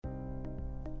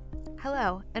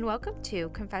Hello, and welcome to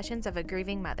Confessions of a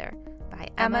Grieving Mother by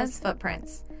Emma's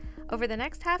Footprints. Over the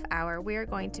next half hour, we are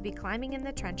going to be climbing in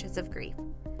the trenches of grief.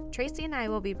 Tracy and I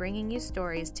will be bringing you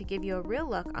stories to give you a real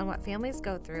look on what families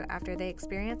go through after they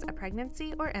experience a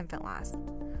pregnancy or infant loss.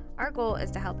 Our goal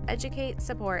is to help educate,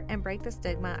 support, and break the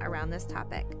stigma around this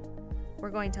topic. We're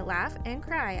going to laugh and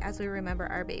cry as we remember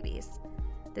our babies.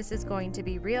 This is going to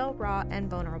be real, raw, and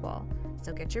vulnerable.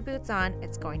 So get your boots on,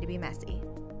 it's going to be messy.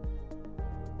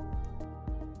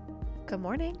 Good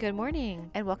morning. Good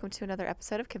morning. And welcome to another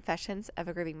episode of Confessions of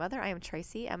a Grieving Mother. I am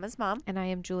Tracy, Emma's mom. And I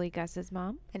am Julie, Gus's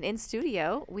mom. And in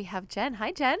studio, we have Jen.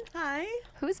 Hi, Jen. Hi.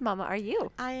 Whose mama are you?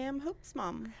 I am Hope's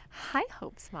mom. Hi,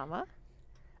 Hope's mama.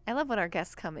 I love when our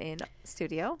guests come in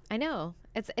studio. I know.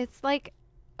 It's like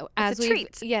It's a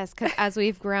treat. Yes, because as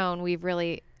we've grown, we've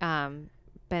really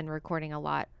been recording a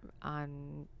lot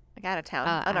on Like out of town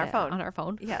on our phone. On our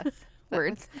phone. Yes.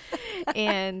 Words.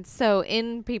 And so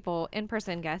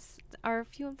in-person guests are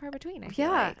few and far between, I feel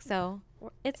like. So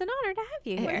it's an honor to have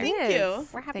you It here. Thank you.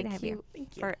 We're happy to have you.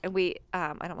 Thank you. For, and we,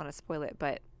 I don't want to spoil it,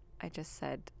 but I just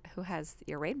said, who has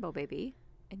your rainbow baby?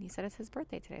 And you said it's his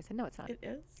birthday today. I said, no, it's not. It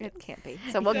is. It can't be.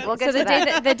 So we'll get So to the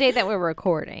that. the day that we're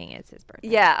recording is his birthday.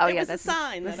 Yeah. Oh, it yeah. was That's a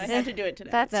sign that I had to do it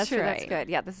today. That's That's true. That's right. good.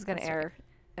 Yeah, this is going to That's air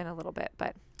in a little bit.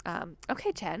 But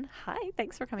okay, Jen. Hi.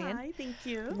 Thanks for coming in. Hi, thank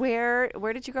you. Where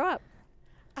did you grow up?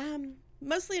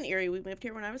 Mostly in Erie. We moved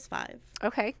here when I was 5.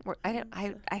 Okay.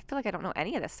 I feel like I don't know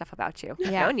any of this stuff about you.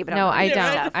 Yeah. I've known you, but no, I I don't know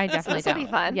don't. stuff. I definitely So this will don't.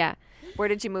 be fun. Yeah. Where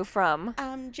did you move from?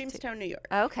 Jamestown, New York.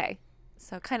 Okay.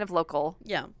 So kind of local,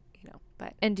 Yeah,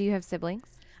 but And do you have siblings?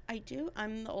 I do.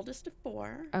 I'm the oldest of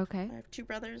 4. Okay. I have 2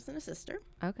 brothers and a sister.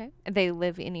 Okay. They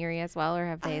live in Erie as well, or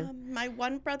have they? My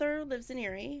one brother lives in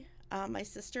Erie. My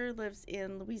sister lives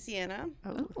in Louisiana.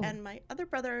 oh. And my other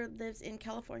brother lives in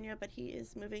California, but he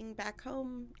is moving back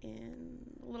home in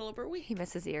a little over a week. He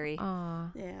misses Erie.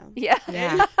 Aw. Yeah. Yeah.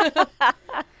 Yeah.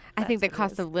 I think the what it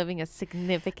cost is. of living is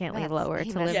significantly That's- lower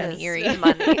he to live misses in Erie the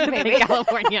money, than maybe. in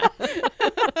California.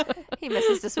 He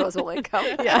misses disposable income.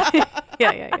 yeah.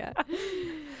 Yeah.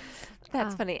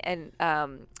 That's Oh. funny. And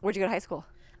where'd you go to high school?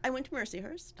 I went to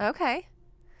Mercyhurst. Okay.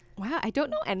 Wow, I don't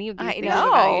know any of these I things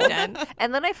about you, know. Jen.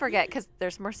 And then I forget because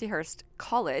there's Mercyhurst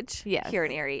College Yes. here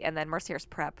in Erie, and then Mercyhurst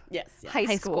Prep Yes. Yeah.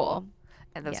 High School.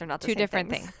 And those Yeah, are not the two same different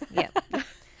things. things.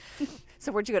 Yeah.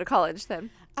 So where'd you go to college then?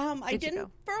 I Did you didn't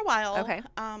go? for a while. Okay.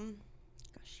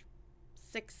 Gosh,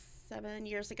 6-7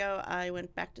 years ago, I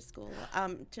went back to school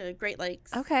to Great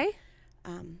Lakes. Okay.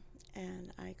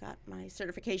 And I got my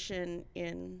certification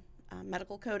in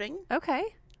medical coding. Okay.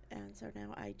 And so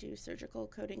now I do surgical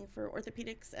coding for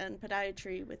orthopedics and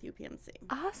podiatry with UPMC.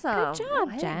 Awesome. job,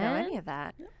 I didn't know Jen. any of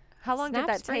that. Yep. How long did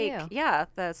Snaps that for take? you. Yeah,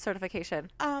 the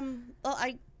certification. Well,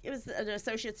 it was an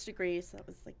associate's degree, so that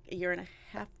was like a year and a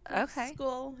half of Okay.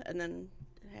 school, and then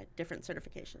I had different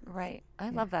certifications. Right. I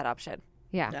love that option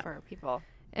Yeah. Yeah. for people.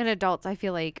 And adults, I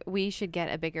feel like we should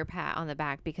get a bigger pat on the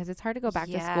back because it's hard to go back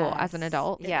to school as an Yes.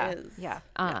 adult. It Yeah. is. Yeah.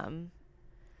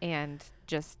 And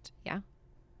just,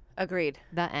 Agreed.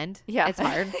 the end. Yeah. It's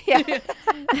hard. Yeah.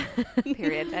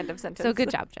 Period. End of sentence. So good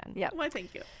job, Jen. Yeah. Why,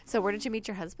 thank you. So where did you meet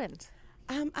your husband?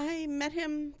 I met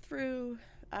him through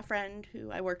a friend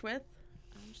who I worked with.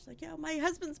 I'm just like, my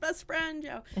husband's best friend.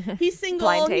 He's single.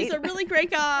 Blind He's date. a really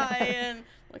great guy. And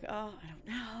like, I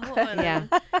don't know. And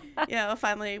then,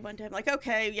 finally one day I'm like,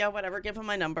 okay, whatever. Give him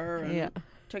my number. And Yeah.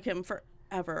 took him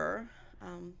forever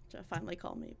to finally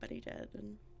call me, but he did.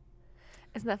 And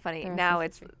Isn't that funny? The rest Now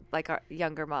is it's like our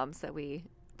younger moms that we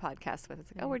podcast with.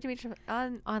 It's like, oh, where'd you meet your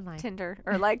on Online. Tinder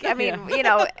or like, I mean,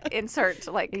 insert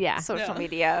like Yeah. social Yeah.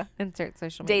 media Insert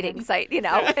social media. dating site.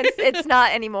 It's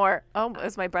not anymore. Oh, it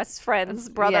was my best friend's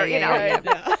brother. yeah, you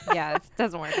know. yeah. Yeah, it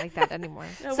doesn't work like that anymore.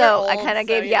 No, So we're I old, kind of so,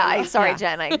 gave. I'm sorry, Yeah.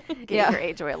 Jen. I gave Yeah. your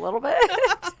age away a little bit.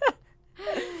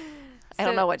 I So-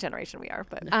 don't know what generation we are,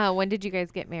 but When did you guys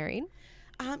get married?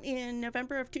 in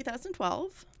November of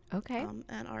 2012. Okay.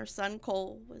 And our son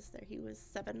Cole was there. He was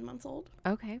 7 months old.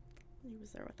 Okay. He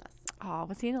was there with us. oh,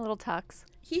 was he in a little tux?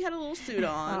 He had a little suit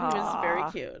on. He was very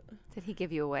Aw. cute. Did he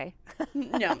give you away?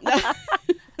 No.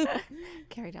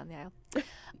 Carry down the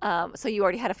aisle. So you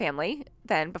already had a family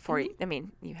then before.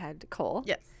 You had Cole.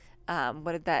 Yes.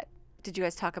 Did you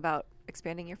guys talk about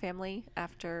expanding your family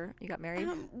after you got married?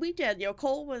 We did.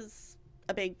 Cole was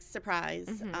a big surprise.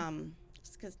 Mhm.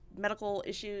 Just because medical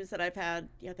issues that I've had,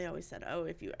 they always said, oh,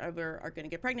 if you ever are going to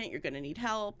get pregnant, you're going to need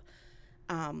help.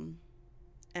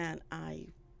 And I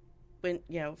went,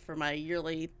 for my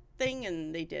yearly thing,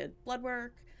 and they did blood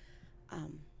work.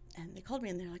 And they called me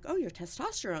and they're like, oh, your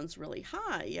testosterone's really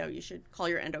high. You should call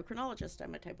your endocrinologist.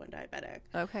 I'm a type 1 diabetic.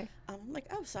 Okay. I'm like,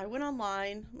 oh, so I went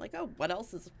online. I'm like, oh, what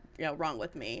else is wrong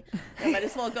with me? I might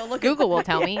as well go look Google will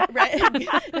tell me. Right.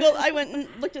 Well, I went and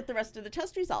looked at the rest of the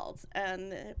test results,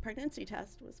 and the pregnancy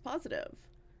test was positive.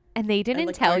 And they didn't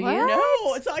like, tell you?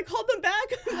 No. So I called them back.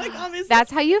 I'm like,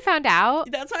 That's how you found out?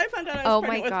 That's how I found out I was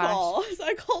pregnant with gosh. Cole. So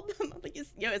I called them. I'm like,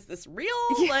 is this real?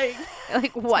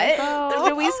 Like what?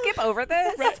 Did we skip over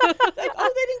this? Right. Like,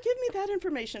 oh, they didn't give me that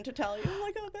information to tell you. I'm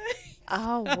like, oh, thanks.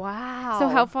 Oh, wow. So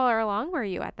how far along were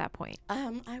you at that point?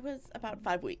 I was about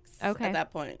 5 weeks Okay. at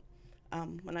that point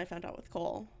when I found out with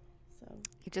Cole.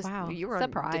 So You were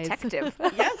Surprise. a detective.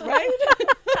 yes, right.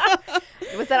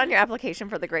 Was that on your application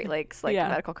for the Great Lakes Yeah.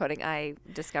 medical coding? I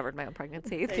discovered my own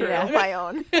pregnancy There through you go. my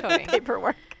own coding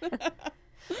paperwork.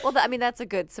 Well, that's a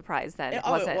good surprise then. It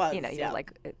Oh, it wasn't, was, you're yeah.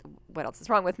 like, what else is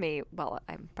wrong with me? Well,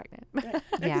 I'm pregnant.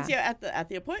 Because at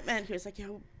the appointment, he was like,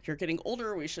 you're getting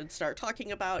older. We should start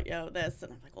talking about this.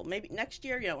 And I'm like, well, maybe next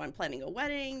year. I'm planning a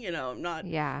wedding. I'm not.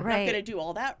 Yeah. I'm Right. not going to do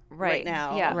all that Right.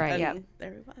 now. Yeah. Right. And Yeah.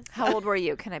 there he was. How old were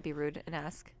you? Can I be rude and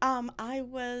ask? I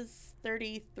was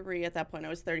 33 at that point. I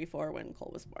was 34 when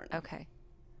Cole was born. Okay.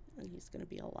 And he's going to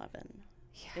be 11.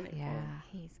 in April. Yeah.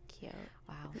 He's cute.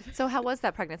 Wow. So how was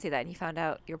that pregnancy then? You found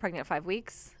out you were pregnant at 5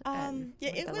 weeks? And Yeah,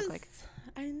 what did it that was. look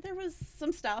like? There was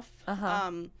some stuff.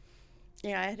 Uh-huh. I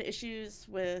had issues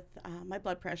with my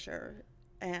blood pressure,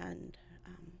 and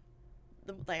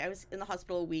I was in the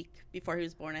hospital a week before he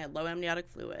was born. I had low amniotic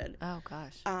fluid. Oh,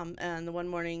 gosh. And the one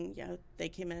morning, they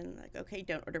came in like, okay,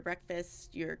 don't order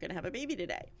breakfast. You're gonna have a baby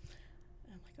today.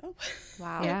 And I'm like, oh.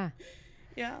 Wow. Yeah.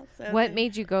 Yeah. So What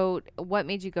made you go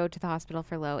to the hospital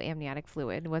for low amniotic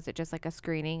fluid? Was it just like a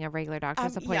screening, a regular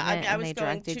doctor's appointment, I and was they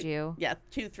going directed you? Yeah,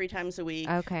 2-3 times a week.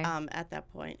 Okay. At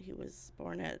that point, he was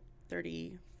born at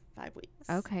 35 weeks.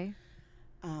 Okay.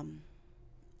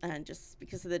 And just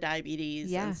because of the diabetes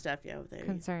Yeah. and stuff,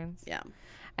 Concerns. yeah.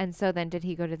 And so then did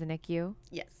he go to the NICU?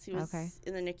 Yes, he was Okay.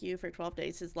 in the NICU for 12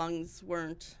 days. His lungs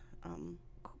weren't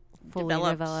Fully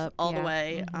developed all the yeah.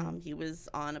 way. Mhm. He was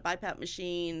on a BiPAP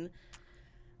machine.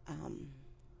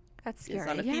 That's He was scary.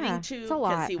 on a Yeah, feeding it's tube a because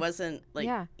lot. he wasn't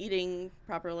Yeah. eating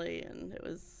properly, and it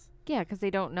was Yeah, because they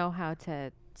don't know how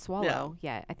to swallow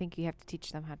yet. I think you have to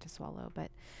teach them how to swallow,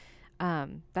 but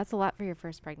that's a lot for your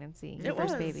first pregnancy, your It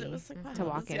first was. baby It was like, wow, to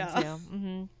walk this- into. yeah.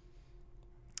 Mm-hmm.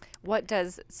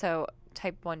 So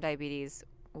type 1 diabetes,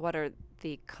 what are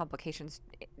the complications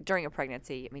during a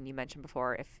pregnancy? I mean, you mentioned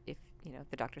before if the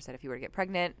doctor said if you were to get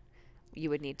pregnant, you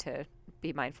would need to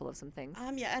be mindful of some things.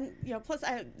 yeah, and plus I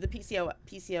have the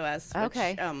PCOS. Which,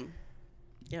 Okay.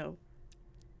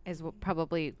 Is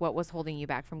probably what was holding you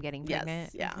back from getting Yes,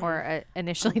 pregnant, yeah. or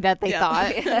initially that they Yeah.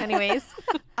 thought. Anyways,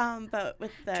 But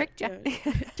with that Tricked ya.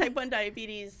 type 1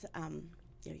 diabetes,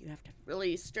 you have to have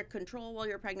really strict control while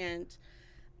you're pregnant.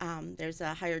 There's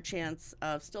a higher chance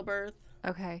of stillbirth.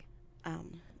 Okay.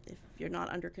 If you're not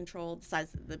under control, the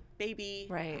size of the baby.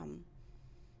 Right.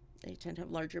 They tend to have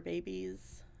larger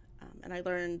babies. And I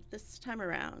learned this time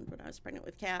around when I was pregnant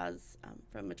with Kaz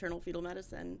from maternal fetal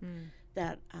medicine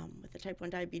that with the type 1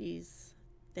 diabetes,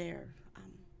 their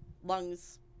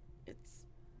lungs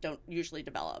don't usually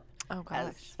develop Oh,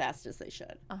 as gosh. fast as they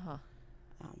should. Uh-huh.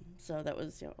 So that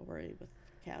was a worry with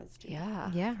Kaz too.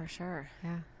 Yeah. Yeah. For sure.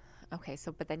 yeah. Okay,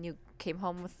 but then you came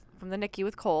home from the NICU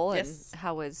with Cole, Yes. and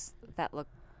how was that look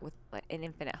with an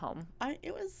infant at home?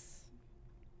 He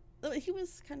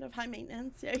was kind of high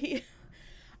maintenance. Yeah, he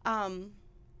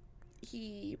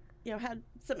had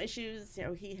some issues.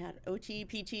 He had OT,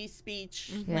 PT,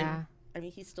 speech. Yeah.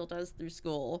 He still does through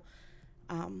school.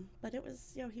 But it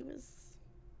was,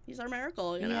 he's our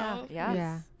miracle, you know? Yes.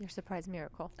 Yeah. Your surprise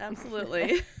miracle.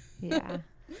 Absolutely. Yeah.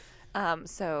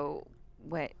 So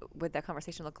what would that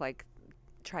conversation look like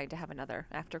trying to have another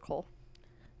after Cole?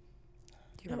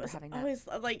 Do you It remember was having that? always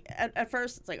like at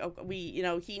first it's like, oh,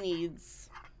 he needs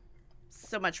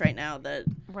so much right now that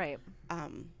Right.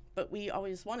 but we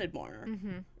always wanted more.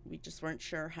 Mm-hmm. We just weren't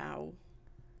sure how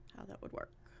that would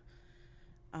work.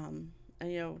 And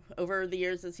over the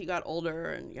years as he got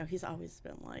older, and he's always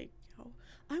been like,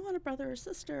 I want a brother or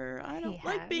sister. I don't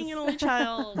like being an only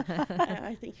child.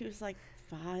 I think he was like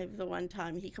 5 the one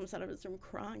time. He comes out of his room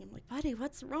crying. I'm like, buddy,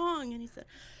 what's wrong? And he said,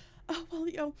 oh,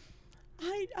 well,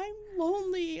 I'm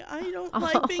lonely. I don't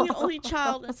like being an only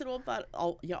child. And I said, well, but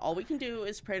all we can do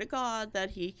is pray to God that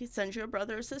he can send you a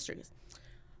brother or sister. He goes,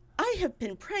 I have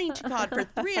been praying to God for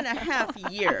 3.5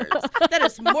 years. That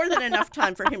is more than enough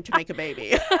time for him to make a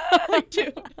baby. Like,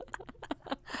 dude.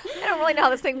 I don't really know how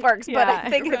this thing works, but I Yeah,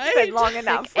 think it's right? been long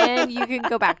enough. And you can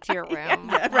go back to your room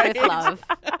Yeah, right. with love,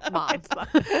 Mom.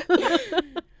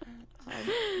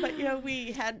 But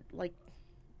we had like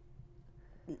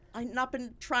I've not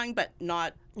been trying, but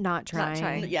not Not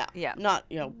trying. yeah not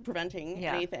Mm-hmm. preventing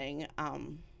Yeah. anything.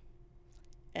 And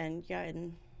in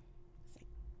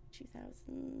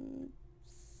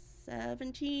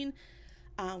 2017,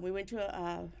 we went to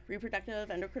a reproductive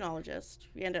endocrinologist.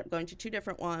 We ended up going to 2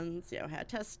 different ones. Had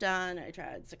tests done. I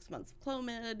tried 6 months of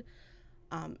Clomid,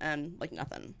 and like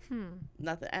nothing.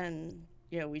 Nothing. And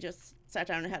we just sat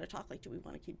down and had a talk. Like, do we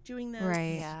want to keep doing this?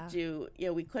 Right. Yeah.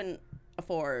 We couldn't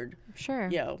afford Sure.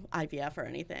 IVF or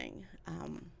anything,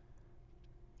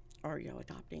 or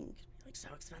adopting could be like so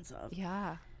expensive.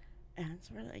 Yeah. And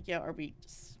so we're like,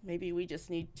 maybe we just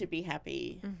need to be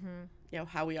happy. Mm-hmm.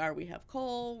 How we are. We have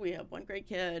Cole. We have 1 great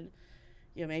kid.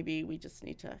 Maybe we just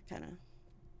need to kind of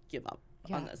give up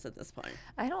on this at this point.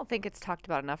 I don't think it's talked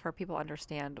about enough where people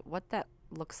understand what that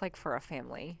looks like for a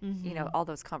family. Mm-hmm. All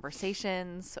those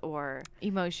conversations or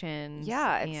Emotions.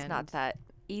 yeah, it's and not that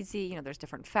easy. There's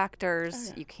different factors. Oh,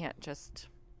 yeah. You can't just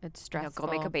It's stressful.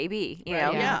 go make a baby. You Right,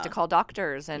 know, you yeah. have to call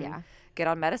doctors and Yeah. get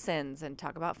on medicines and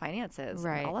talk about finances.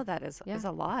 Right. All of that is Yeah.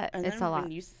 a lot. And It's then a when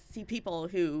lot. you see people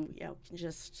who can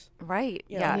just Right.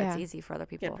 Yeah. Yeah, it's Yeah. easy for other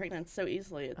get people. pregnant so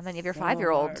easily, it's And then you have your so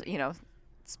 5-year-old, hard.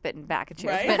 spitting back at you.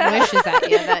 Right? Spitting wishes at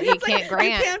you that you It's like, can't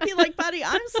grant. You can't be like, buddy,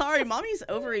 I'm sorry, mommy's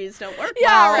ovaries don't work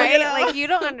Yeah, well. right. Like, you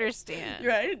don't understand.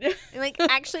 Right. Like,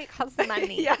 actually, it costs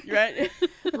money. Yeah. Right.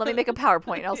 Let me make a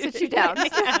PowerPoint and I'll sit you down.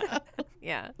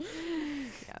 Yeah.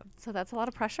 So that's a lot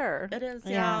of pressure. It is.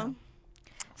 Yeah. Yeah.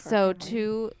 So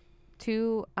two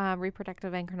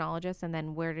reproductive endocrinologists, and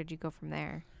then where did you go from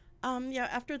there?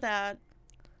 After that,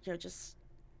 just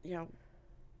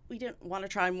we didn't want to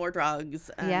try more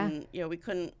drugs, Yeah. and we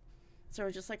couldn't. So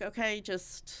we're just like, okay,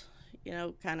 just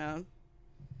kind of.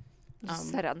 Just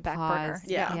set it on the back Pause. burner.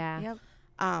 Yeah. Yeah. Yep.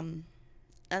 And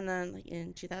then like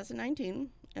in 2019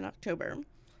 in October,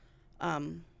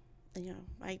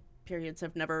 my periods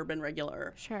have never been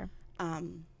regular. Sure. I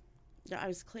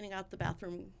was cleaning out the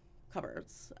bathroom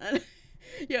cupboards, and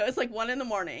it's like 1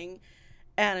 a.m,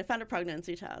 and I found a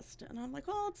pregnancy test, and I'm like,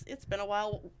 well, it's been a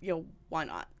while, why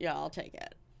not? Yeah, I'll take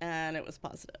it, and it was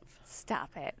positive.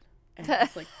 Stop it. And I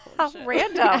was like, holy How shit.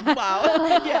 random. Wow.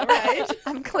 Yeah, right.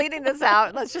 I'm cleaning this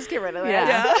out. Let's just get rid of it.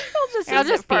 Yeah. I'll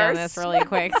just pee on this really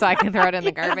quick so I can throw it in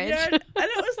the garbage. Yeah, and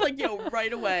it was like,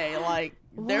 right away, like,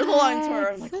 there the lines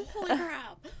were. I'm like, holy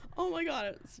crap. Oh my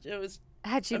God. It was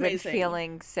Had you amazing. been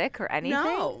feeling sick or anything?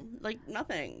 No, like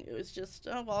nothing. It was just,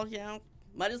 oh, well,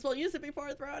 might as well use it before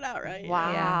I throw it out, right?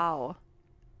 Wow.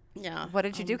 Yeah. What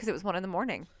did you do? Because it was 1 a.m.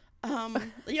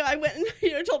 I went and,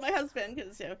 told my husband,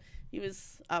 because, he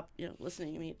was up,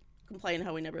 listening to me complain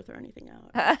how we never throw anything out.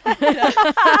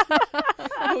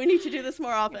 We need to do this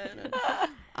more often.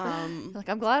 And, Like,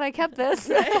 I'm glad I kept this.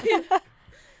 right?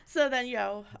 So then,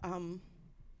 that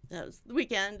was the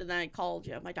weekend, and then I called,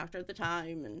 my doctor at the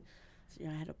time, and so,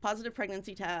 I had a positive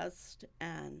pregnancy test,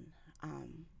 and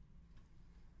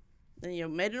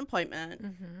then, made an appointment,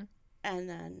 Mm-hmm. and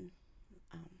then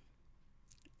a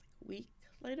week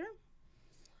later,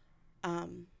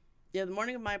 the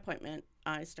morning of my appointment,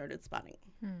 I started spotting.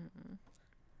 Mm-hmm.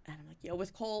 And I'm like,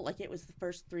 with Cole, like, it was the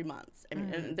first 3 months. I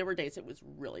mean, and there were days it was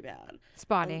really bad.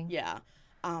 Spotting. Yeah.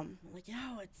 I'm like,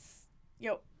 it's,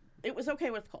 it was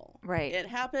okay with Cole. Right. It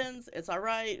happens. It's all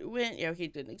right. Went, he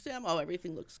did an exam. Oh,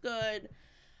 everything looks good.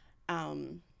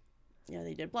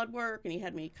 They did blood work, and he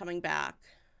had me coming back,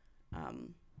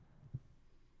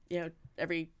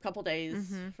 every couple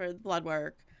days for the blood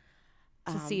work.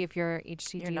 To see if your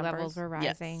HCG your numbers. levels were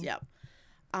rising. Yes,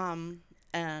 yep.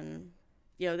 And,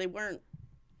 they weren't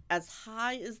as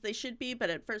high as they should be, but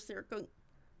at first they were going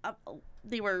up.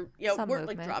 They were, Some weren't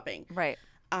like movement. dropping. Right.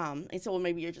 And so, well,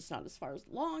 maybe you're just not as far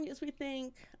along as we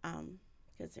think,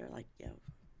 because they're like,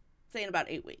 saying about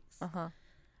 8 weeks. Uh-huh.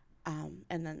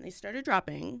 And then they started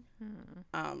dropping.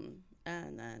 Hmm.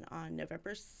 And then on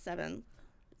November 7th,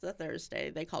 it's a Thursday,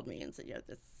 they called me and said,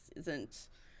 this isn't,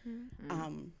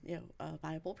 a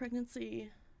viable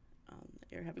pregnancy.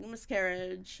 You're having a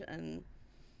miscarriage, and,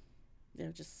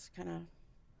 just kind of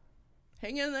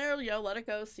hang in there, let it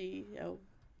go, see,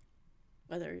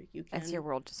 whether you can. As your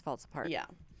world just falls apart. Yeah.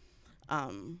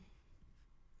 And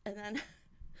then,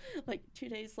 like 2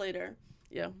 days later,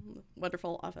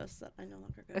 wonderful office that I no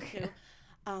longer go to.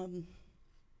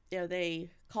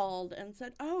 They called and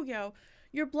said, "Oh,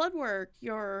 your blood work,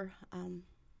 your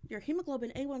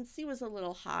hemoglobin A1C was a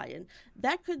little high, and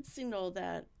that could signal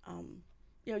that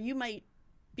you might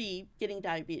be getting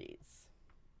diabetes."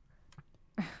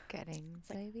 Getting It's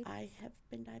like, diabetes. I have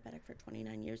been diabetic for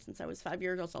 29 years since I was 5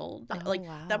 years old. Oh, Like,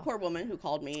 wow. that poor woman who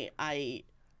called me, I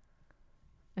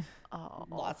Oh.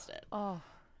 lost it Oh.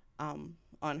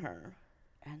 on her.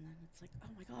 And then it's like, oh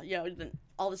my God, then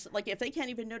all this, like, if they can't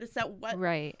even notice that,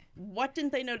 Right. what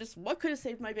didn't they notice? What could have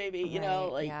saved my baby? You know,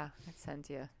 Right, like, yeah, it sends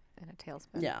you in a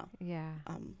tailspin. yeah. Yeah.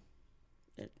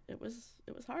 It was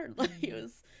hard. Like, it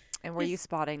was. And were you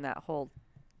spotting that whole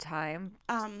time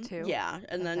too? Yeah,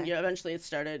 and then Okay. eventually it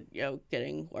started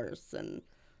getting worse, and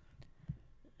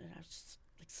I was just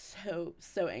like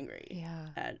so angry Yeah.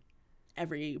 at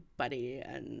everybody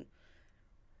and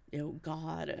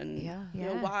God and Yeah.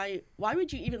 Yeah. why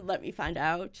would you even let me find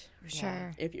out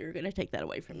Sure. if you're gonna take that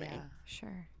away from me? Yeah.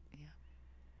 Sure. Yeah.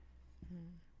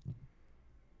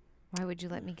 Why would you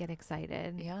let me get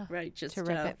excited Yeah. Right, just to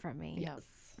rip it from me? Yeah.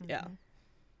 Yes, yeah.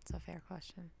 It's a fair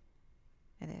question.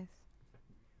 It is.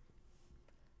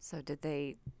 So did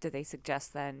they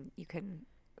suggest then you can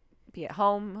be at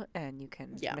home and you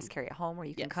can Yeah. miscarry at home, or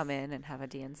you can Yes. come in and have a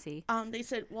DNC? They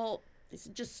said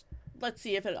just let's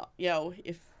see if it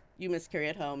if you miscarry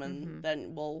at home, and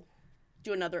then we'll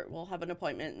have an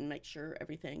appointment and make sure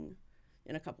everything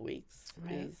in a couple weeks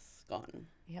Right. is gone.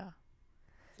 Yeah.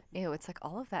 Ew, it's like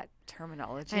all of that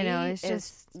terminology. I know. It's is-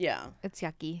 just, Yeah, it's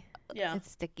yucky. yeah.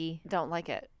 It's sticky. don't like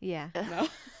it. Yeah. No.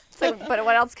 It's like, but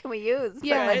what else can we use?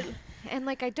 Yeah. Right. And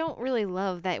like, I don't really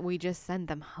love that we just send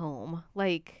them home.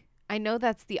 Like, I know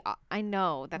that's that's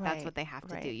Right, what they have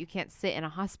to right. do. You can't sit in a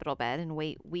hospital bed and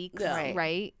wait weeks, Yeah.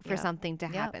 right, for Yeah. something to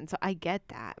Yep. happen. So I get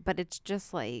that, but it's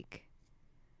just like,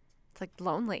 It's like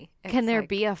lonely. can It's there like-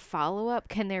 be a follow up?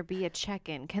 Can there be a check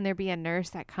in? Can there be a nurse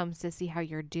that comes to see how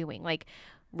you're doing? Like,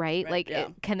 right? Right, Like, yeah.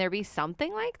 can there be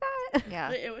something like that?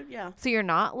 Yeah. It would, yeah. So you're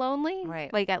not lonely,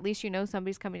 Right. Like, at least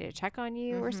somebody's coming to check on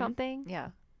you or Mhm. something,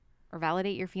 Yeah. or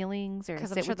validate your feelings, or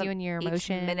 'Cause I'm sit sure with you in your Each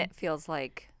emotion. minute feels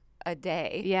like a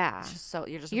day. Yeah, It's just so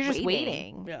you're just you're just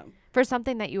waiting Yeah. for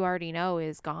something that you already know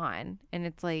is gone, and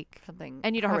it's like, Something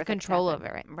and you don't have horrific to control happen.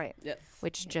 over it, Right. Yes.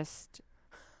 which just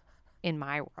in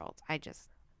my world, I just,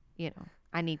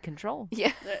 I need control.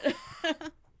 Yeah.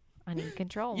 I need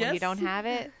control. When you don't Yes. have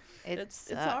it, it's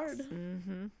sucks. hard.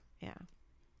 Mm-hmm. Yeah.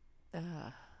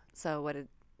 So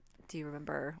do you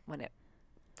remember when it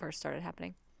first started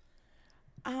happening?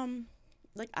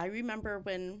 Like, I remember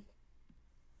when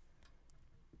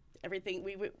everything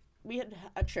we had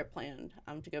a trip planned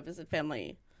to go visit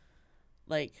family,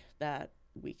 like, that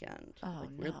weekend. Oh, like,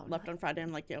 we no, were left on Friday.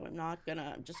 I'm like,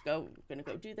 I'm just gonna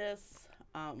go do this.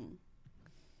 And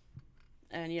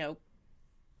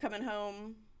coming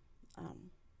home,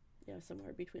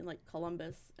 somewhere between like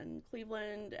Columbus and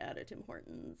Cleveland at a Tim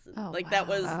Hortons. And, Oh, like, that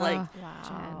was like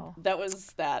Wow. that was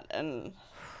that, and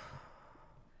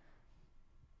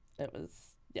it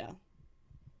was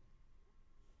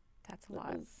That's a it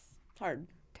lot. was hard.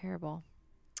 Terrible.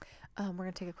 We're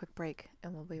going to take a quick break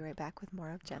and we'll be right back with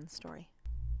more of Jen's story.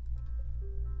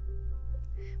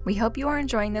 We hope you are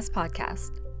enjoying this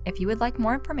podcast. If you would like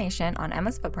more information on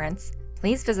Emma's Footprints,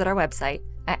 please visit our website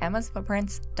at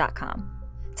emmasfootprints.com.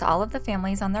 To all of the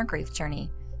families on their grief journey,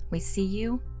 we see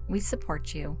you, we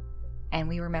support you, and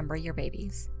we remember your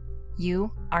babies.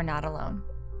 You are not alone.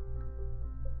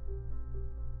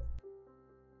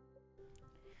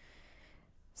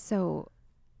 So,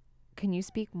 can you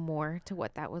speak more to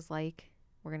what that was like?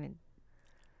 We're gonna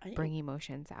I- bring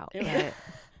emotions out. It was- but-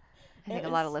 I think It a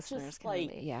lot of was listeners just, can like,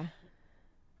 relate. yeah.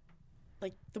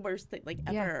 like the worst thing like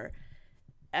Yeah. ever.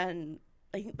 And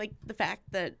like the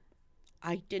fact that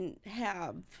I didn't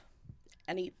have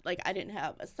I didn't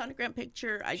have a sonogram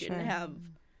picture, I Sure. didn't have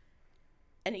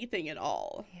anything at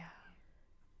all, Yeah.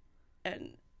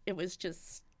 and it was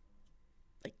just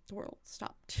like the world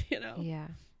stopped. Yeah.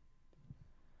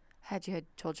 Had you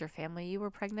told your family you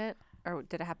were pregnant, or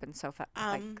did it happen so fast,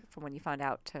 like from when you found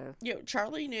out to?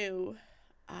 Charlie knew.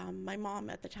 My mom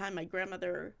at the time, my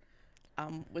grandmother,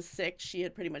 was sick. She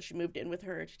had pretty much moved in with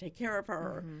her to take care of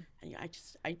her. And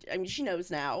I mean, she knows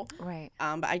now. Right.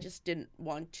 But I just didn't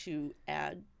want to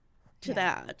add to Yeah.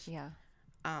 that. Yeah.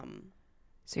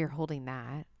 So you're holding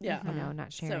that. Yeah.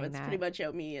 Not sharing So it's that. pretty much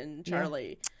me and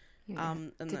Charlie. You-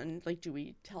 And then like, do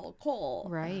we tell Cole?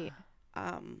 Right.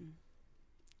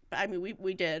 But I mean,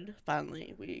 we did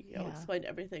finally. We Yeah. explained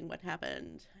everything what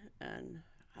happened, and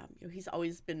he's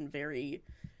always been very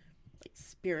like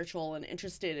spiritual and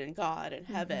interested in God and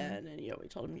heaven, and we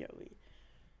told him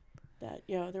that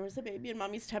there was a baby in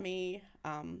mommy's tummy,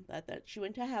 that she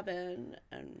went to heaven,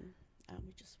 and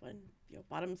we just went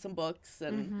bought him some books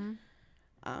and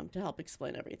to help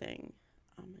explain everything,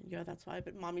 and that's why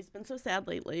mommy's been so sad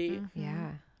lately.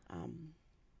 Yeah.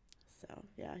 So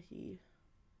yeah, he.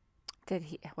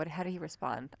 How did he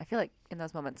respond? I feel like in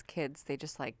those moments, kids, they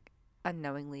just like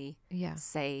unknowingly Yeah.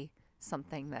 say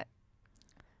something that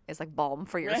is like balm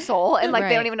for your Right. soul, and like they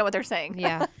Right. don't even know what they're saying.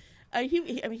 Yeah.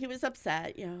 He was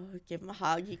upset. Gave him a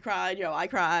hug. He cried. I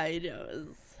cried. It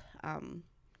was,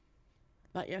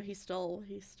 but he still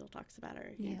talks about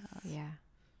her. Yeah.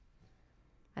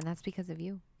 And that's because of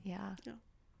you. Yeah. Yeah.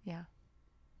 Yeah.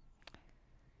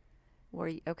 Were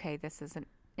you, okay, this is an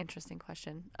interesting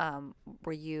question.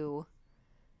 Were you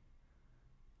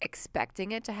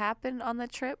expecting it to happen on the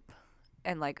trip?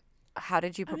 And like, how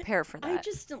did you prepare for that? I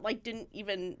just didn't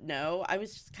even know. I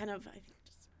was just kind of, I think,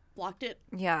 just blocked it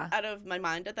Yeah. out of my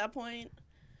mind at that point.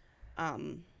 It's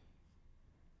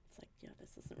like,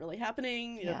 this isn't really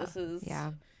happening. This is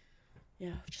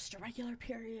just a regular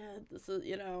period. This is,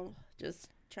 just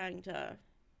trying to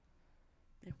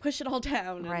push it all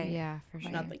down Right. and Yeah, for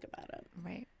sure. not think about it.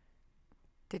 Right.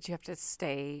 Did you have to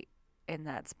stay in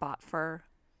that spot for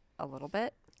a little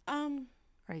bit?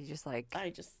 Or you just like I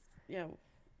just,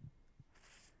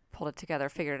 pulled it together,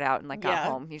 figured it out, and like got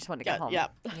home? You just wanted to get home. Yeah.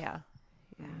 Yeah.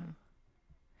 Yeah.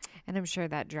 And I'm sure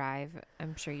that drive,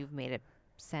 I'm sure you've made it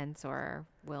sense or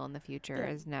will in the future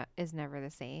is never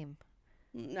the same.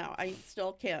 No, I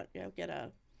still can't, get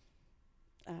a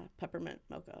peppermint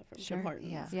mocha from Sure. Tim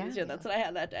Hortons. Yeah. 'Cause, Yeah. that's what I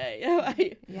had that day.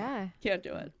 I Yeah. can't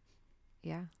do it.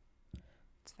 Yeah.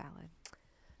 It's valid.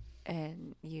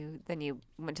 And you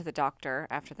went to the doctor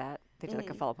after that. They did like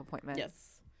a follow-up appointment.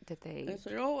 Yes. Did they? And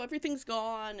so, everything's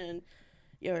gone. And,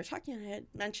 we're talking, I had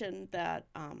mentioned that,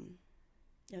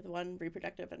 the one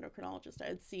reproductive endocrinologist I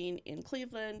had seen in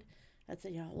Cleveland had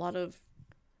said, a lot of,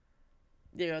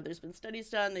 there's been studies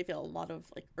done. They feel a lot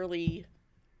of like early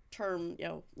term,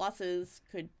 losses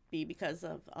could be because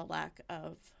of a lack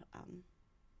of, oh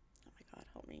my God,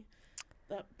 help me.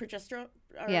 The progesterone.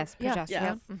 Yes, progesterone.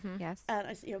 Yeah. Mm-hmm. Yes. And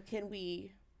I said, can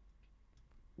we,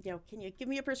 can you give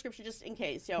me a prescription just in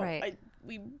case? Right.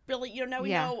 We really, now we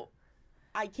Yeah. know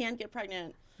I can't get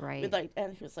pregnant. Right. With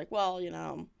and he was like, well,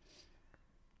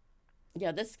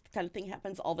 this kind of thing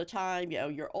happens all the time.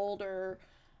 You're older.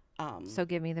 So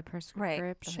give me the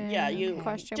prescription. Yeah, you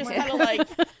question just mark? kind of like,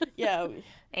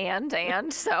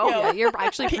 And so Yeah, you're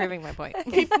actually proving my point.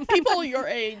 people your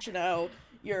age,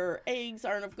 your eggs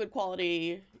aren't of good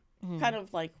quality. Kind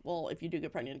of like, well, if you do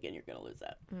get pregnant again, you're going to lose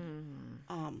it.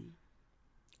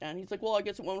 And he's like, well, I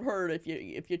guess it won't hurt if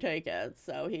you take it.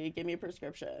 So he gave me a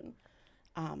prescription.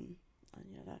 And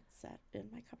that sat in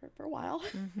my cupboard for a while.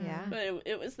 Yeah. But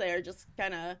it was there, just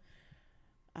kind of.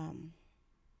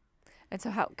 And so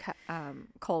how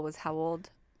Cole was how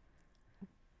old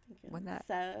when that?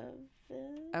 7.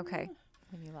 Okay,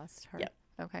 when you lost her. Yep.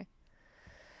 Okay.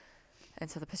 And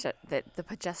so the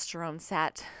progesterone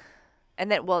sat,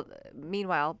 and then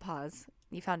meanwhile, pause.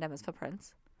 You found Emma's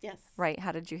footprints, Yes. right?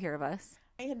 How did you hear of us?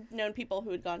 I had known people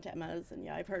who had gone to Emma's, and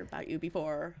I've heard about you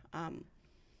before. And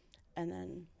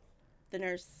then the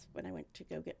nurse, when I went to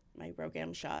go get my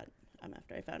RhoGAM shot,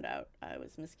 after I found out I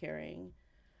was miscarrying,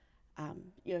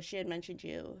 she had mentioned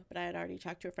you, but I had already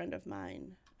talked to a friend of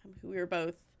mine who we were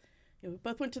both, we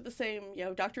both went to the same,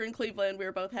 doctor in Cleveland. We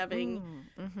were both having,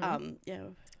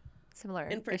 Similar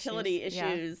infertility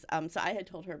issues. Yeah. So I had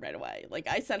told her right away. Like,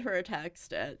 I sent her a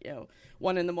text at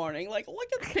 1 a.m. like, look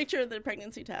at the picture of the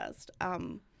pregnancy test.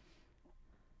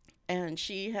 And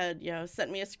she had sent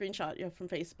me a screenshot from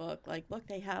Facebook. Like, look,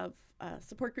 they have a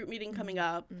support group meeting coming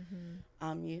up.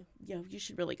 You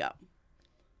should really go.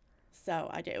 So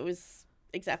I did. It was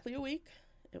exactly a week.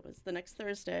 It was the next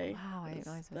Thursday. Wow, I didn't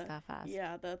realize it was that fast.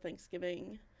 Yeah, the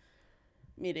Thanksgiving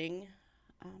meeting.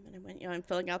 And I went, I'm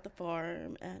filling out the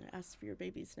form and asked for your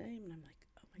baby's name. And I'm like,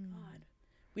 oh my God,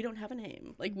 we don't have a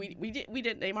name. Like we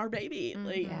didn't name our baby.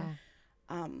 Like,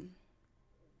 Yeah.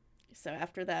 So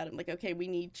after that, I'm like, okay, we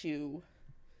need to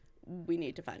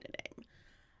find a name.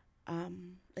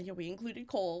 And we included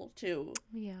Cole too.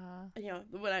 Yeah. And,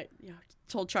 when I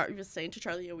told Charlie, was saying to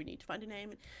Charlie, we need to find a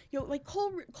name. And, like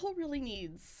Cole really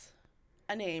needs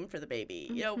a name for the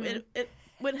baby. It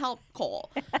would help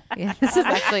Cole. Yeah, this is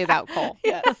actually about Cole.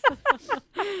 Yes.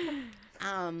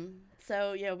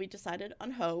 So we decided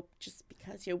on Hope just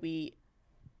because we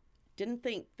didn't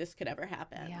think this could ever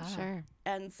happen. Yeah. Sure.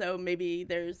 And so maybe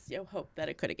there's hope that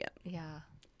it could again. Yeah.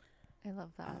 I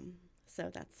love that. So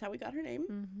that's how we got her name.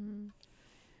 Mm-hmm.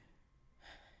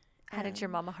 How did your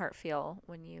mama heart feel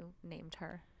when you named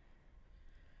her?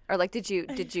 Or like,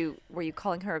 were you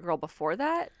calling her a girl before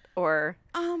that, or?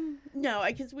 No,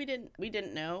 because we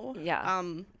didn't know. Yeah.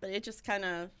 But it just kind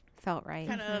of Felt right.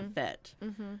 fit.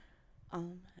 Mm-hmm.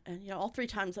 And all 3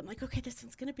 times I'm like, okay, this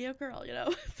one's gonna be a girl,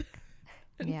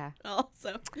 Yeah.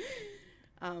 Also,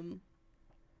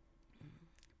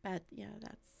 but yeah,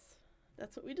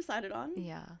 that's what we decided on.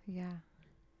 Yeah. Yeah.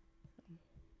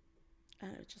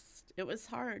 And it was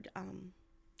hard.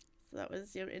 So that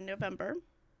was in November.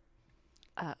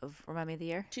 Remind me of the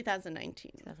year.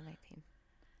 2019. 2019.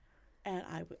 And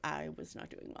I was not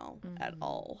doing well at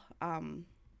all.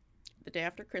 The day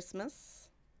after Christmas,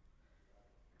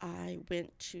 I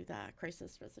went to the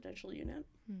crisis residential unit.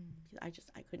 I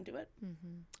couldn't do it.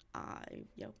 I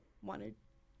wanted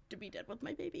to be dead with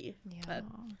my baby. Yeah. But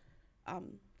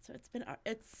so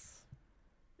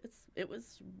it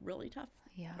was really tough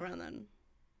Yeah. around then.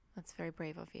 That's very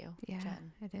brave of you, Yeah,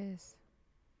 Jen. it is.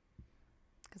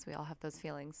 Because we all have those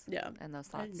feelings Yeah. and those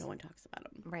And thoughts. no one talks about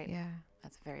them. Right. Yeah.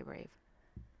 That's very brave.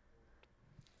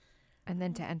 And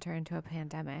then to enter into a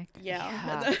pandemic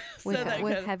Yeah. with that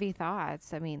with could- heavy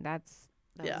thoughts. I mean, that's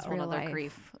That Yeah. was a real whole other life.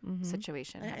 grief Mhm.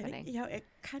 situation I happening. think, it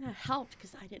kind of helped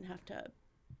because I didn't have to.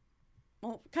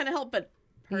 Well, kind of helped, but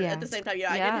hurt Yeah. at the same time. I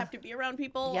Yeah. didn't have to be around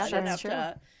people. Yeah, I didn't that's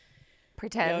have to.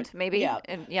 Pretend, maybe. yeah.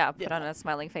 And put Yeah. on a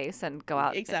smiling face and go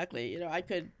out. Exactly. I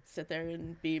could sit there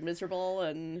and be miserable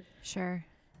and sure.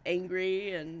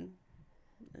 angry and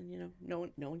no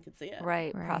one could see it.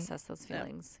 Right. Right. Process those Yeah.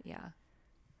 feelings. Yeah.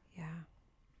 Yeah.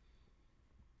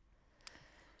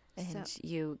 And So-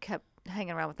 you kept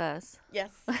hanging around with us.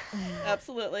 Yes.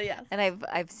 Absolutely. Yes. And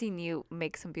I've seen you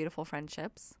make some beautiful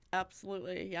friendships,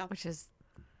 Absolutely. Yeah. which is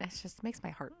it just makes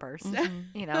my heart burst.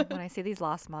 Mhm. When I see these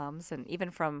lost moms, and even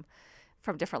from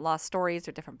different lost stories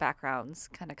or different backgrounds,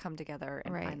 kind of come together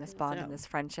and Right. find this bond and Yeah. this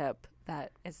friendship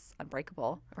that is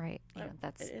unbreakable. Right.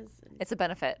 That's It is. it's a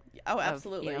benefit. Oh, of,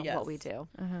 absolutely. Yes. what we do.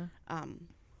 Uh-huh.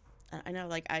 I know,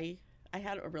 like I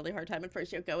had a really hard time at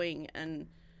first, going and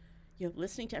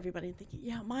listening to everybody and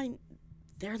thinking,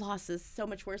 their loss is so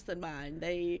much worse than mine.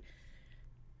 They,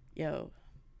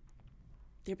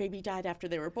 their baby died after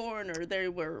they were born, or they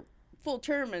were full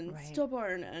term and Right.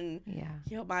 stillborn, and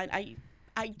Yeah. mine,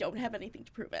 I don't have anything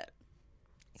to prove it.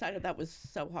 So I know that was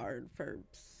so hard for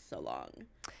so long.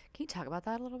 Can you talk about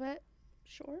that a little bit?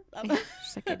 Sure.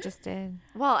 Just like it just did.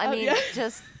 Well, I Oh, mean, yeah.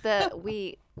 just Yeah.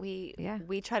 we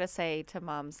try to say to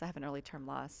moms that have an early term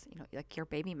loss, like your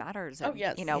baby matters. Oh, And,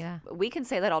 yes. Yeah. we can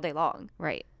say that all day long,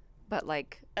 Right. but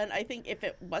like, And I think if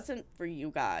it wasn't for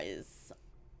you guys,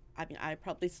 I mean, I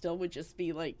probably still would just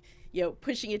be like,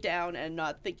 pushing it down and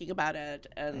not thinking about it.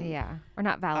 And Yeah. Or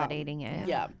not validating it.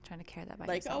 yeah. trying to carry that by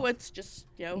like, yourself. oh, it's just,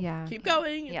 Yeah. keep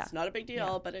going. It's Yeah. not a big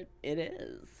deal, but it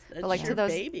is. It's But like your to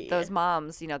those baby. those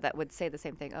moms, that would say the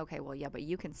same thing. Okay, well, yeah, but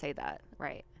you can say that.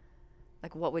 Right.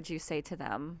 Like, what would you say to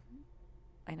them?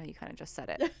 I know you kind of just said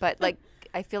it, but like,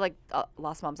 I feel like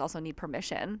lost moms also need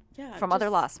permission Yeah, from other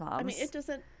just- lost moms. I mean, it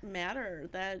doesn't matter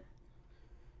that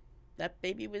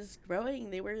baby was growing.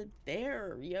 They were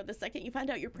there. The second you find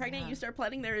out you're pregnant, Yeah. you start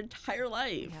planning their entire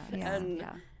life. Yeah. And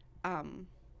Yeah.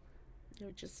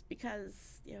 just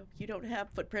because you don't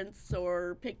have footprints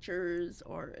or pictures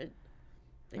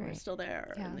they were Right. still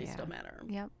there Yeah. and they Yeah. still matter.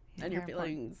 Yep. And your Very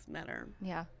important. feelings matter.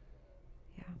 Yeah.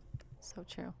 Yeah. So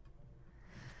true.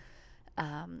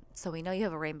 So we know you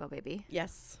have a rainbow baby.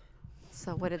 Yes.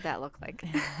 So what did that look like?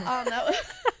 That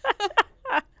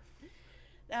was.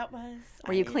 That was.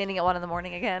 Were you cleaning at 1 a.m.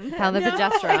 again? Found the No.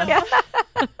 progesterone.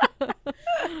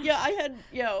 Yeah, I had,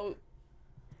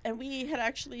 and we had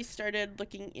actually started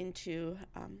looking into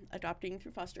adopting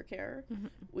through foster care. Mm-hmm.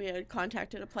 We had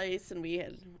contacted a place, and we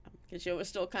had, because it was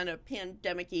still kind of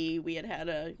pandemic-y, we had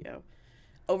a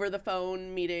over the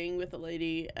phone meeting with a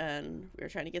lady, and we were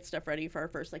trying to get stuff ready for our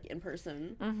first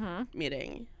in-person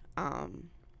meeting.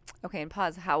 Okay, and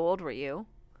pause. How old were you?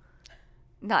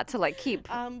 Not to keep.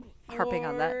 harping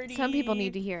on that. Some people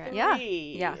need to hear it. Yeah,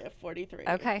 yeah. 43.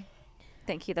 Okay.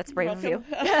 Thank you. That's brave of you.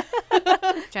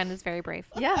 Welcome. Jen is very brave.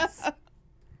 Yes.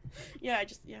 Yeah, I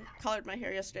just colored my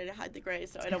hair yesterday to hide the gray,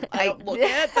 so I don't I- look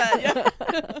it. But yeah.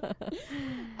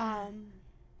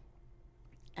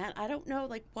 And I don't know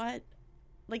what,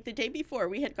 the day before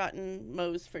we had gotten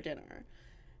Moe's for dinner,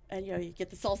 and you get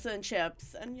the salsa and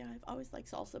chips, and I've always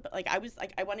liked salsa, but I was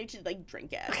I wanted to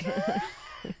drink it.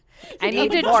 I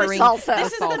need to more drink salsa. the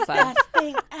This is the salsa. best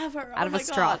thing ever. Out Oh of a my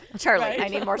straw. God. Charlie, Right? I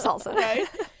need more salsa. Right.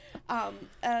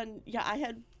 And I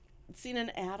had seen an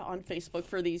ad on Facebook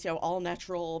for these, all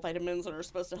natural vitamins that are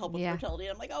supposed to help with Yeah. fertility.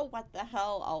 And I'm like, oh, what the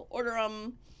hell? I'll order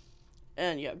them.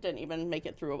 And didn't even make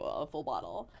it through a full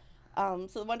bottle.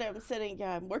 So one day I'm sitting,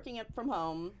 I'm working it from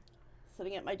home,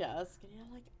 sitting at my desk,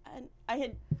 and and I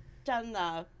had done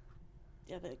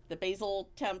the basal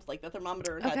temps, the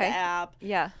thermometer, and had the Okay. app.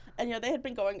 Yeah. And they had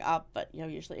been going up, but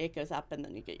usually it goes up and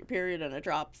then you get your period and it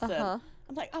drops. Uh-huh. And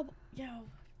I'm like, oh,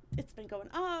 it's been going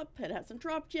up. It hasn't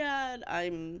dropped yet.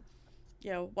 I'm,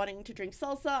 wanting to drink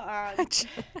salsa.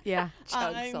 Yeah.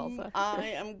 Chug salsa. I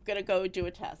am gonna go do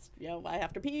a test. I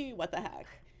have to pee. What the heck?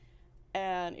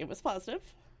 And it was positive.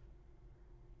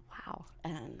 Wow.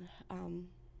 And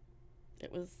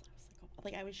it was. I was like,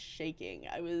 like I was shaking.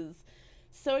 I was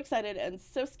so excited and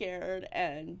so scared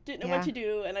and didn't know Yeah. what to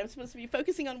do. And I was supposed to be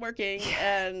focusing on working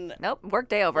and Nope. Work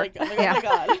day over. like, oh my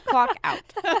God. Clock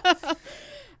out.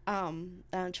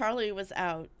 And Charlie was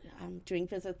out doing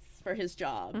visits for his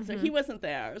job, so Mm-hmm. he wasn't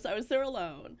there. So I was there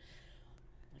alone.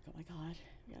 Like, oh my God!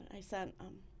 Yeah, I sent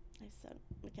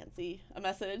Mackenzie a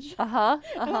message. Uh huh.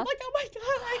 And I'm like, oh my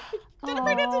God! I did a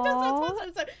pregnancy test. That's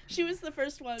awesome. So she was the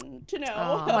first one to know.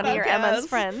 Aw. One of about your Cass. Emma's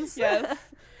friends. Yes.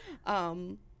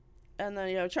 And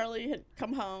then Charlie had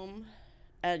come home,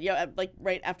 and like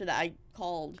right after that, I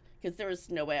called because there was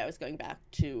no way I was going back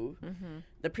to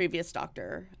the previous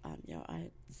doctor. I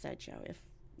said, if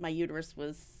my uterus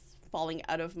was falling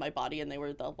out of my body and they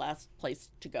were the last place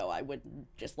to go, I would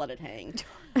just let it hang.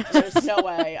 There's no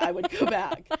way I would go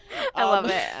back. I love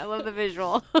it. I love the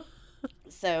visual.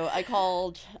 So I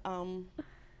called,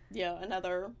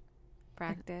 another.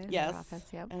 Practice. Yes. Office,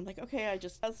 yep. And I'm like, okay,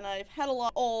 and I've had a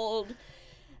lot old,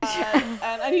 and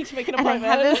I need to make an And I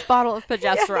appointment. have this bottle of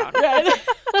progesterone. Right.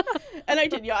 And I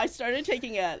did. I started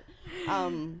taking it.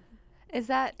 Is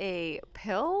that a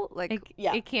pill? Like,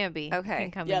 Yeah. It can be. Okay. It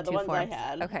can come Yeah, in the two ones forms. I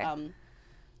had. Okay.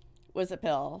 Was a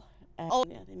pill. And,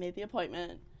 they made the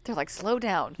appointment. they're like, slow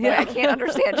down. Yeah. I can't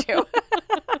understand you.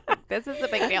 This is a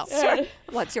big deal. Sure.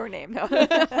 What's your name? No.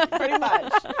 Pretty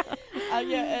much.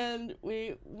 And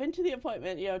we went to the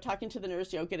appointment, talking to the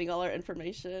nurse, getting all our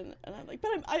information. And I'm like,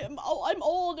 but I'm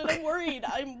old and I'm worried.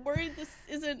 I'm worried this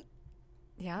isn't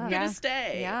Yeah. Yeah. gonna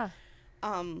stay. Yeah.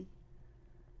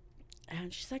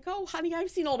 And she's like, oh, honey, I've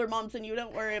seen older moms than you.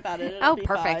 Don't worry about it. Oh, It'll be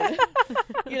perfect.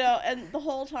 fine." And the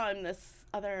whole time, this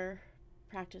other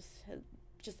practice had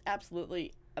just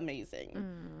absolutely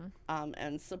amazing,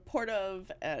 and supportive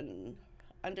and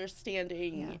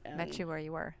understanding. Yeah. And, Met you where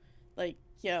you were. like,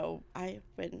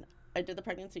 when I did the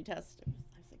pregnancy test, I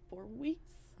was like 4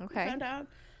 weeks. Okay. I found out.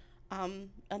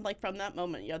 And like from that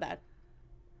moment,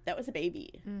 that was a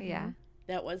baby. Yeah.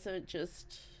 That wasn't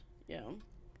just,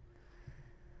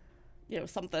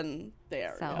 something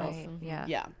there. So- Right. Yeah.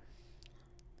 Yeah.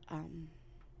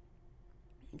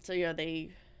 So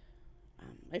they,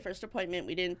 my first appointment,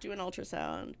 we didn't do an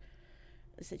ultrasound.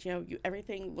 I said,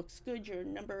 everything looks good. Your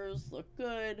numbers look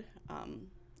good.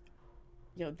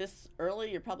 This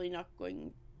early, you're probably not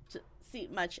going to see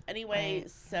much anyway.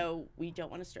 Right. So we don't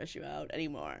want to stress you out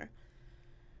anymore.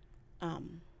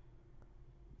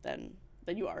 Than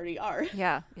you already are.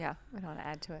 Yeah. Yeah. I don't want to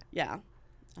add to it. Yeah.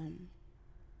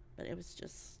 But it was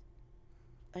just,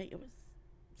 it was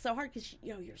so hard because,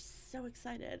 you're so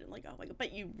excited and like, oh my God,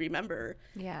 but you remember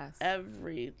Yes.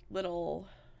 every little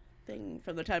thing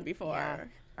from the time before. Yeah.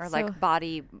 Or So- like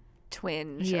body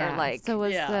twinge Yeah. or like. So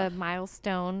was Yeah. the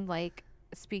milestone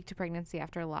speak to pregnancy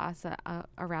after loss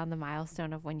around the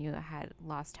milestone of when you had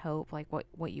lost hope, like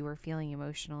what you were feeling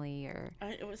emotionally or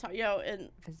It was hard, and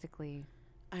physically?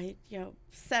 I,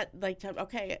 set like time,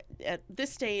 okay, at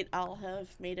this date I'll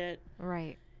have made it,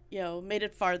 Right. made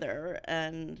it farther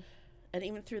and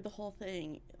even through the whole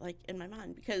thing, like in my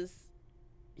mind, because,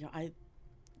 I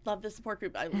love the support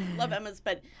group. I love Emma's,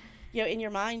 but, in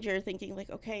your mind, you're thinking like,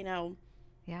 okay, now,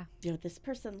 Yeah. this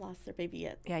person lost their baby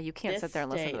at Yeah. You can't sit this there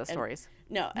and listen to date, the and- stories.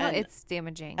 no, No, and it's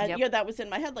damaging. and that was in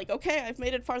my head, like, okay, I've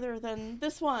made it farther than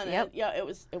this one. Yep.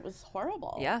 And, it was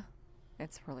horrible. Yeah.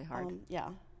 It's really hard. Yeah.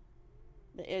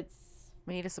 It's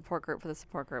We need a support group for the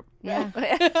support group. Yeah.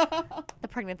 The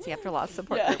pregnancy after loss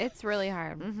support Yeah. group. It's really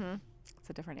hard. Mm-hmm. It's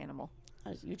a different animal.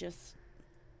 you just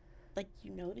like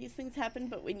these things happen,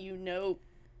 but when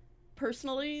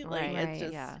personally, like Right. it's Right,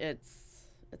 just yeah.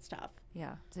 it's tough.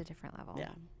 Yeah. It's a different level.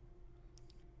 Yeah.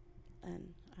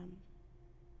 And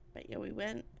but we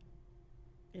went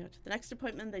to the next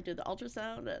appointment. They did the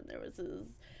ultrasound, and there was his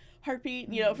heartbeat.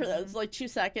 For those like 2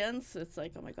 seconds. It's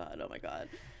like, oh my god.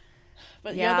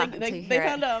 But Yeah, they until you they hear it.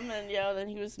 found him, and then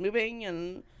he was moving,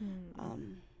 and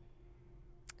And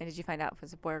did you find out if it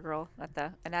was a boy or girl at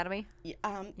the anatomy? yeah,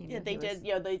 You knew they he was-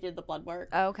 did. They did the blood work.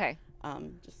 Oh, okay.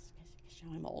 Just because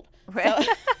I'm old. Right.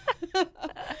 So,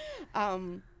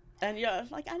 and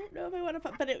like I didn't know if I want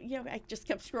to, but I just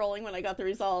kept scrolling when I got the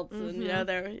results, and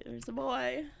there's a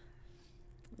boy.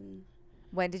 And,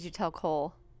 When did you tell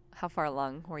Cole? How far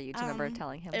along were you? Do you remember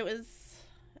telling him? It was,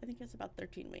 I think it was about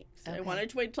 13 weeks. I Okay. wanted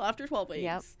to wait till after 12 weeks.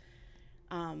 Yep.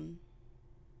 And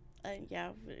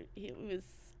it was.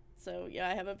 So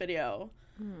I have a video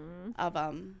of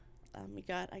I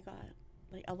got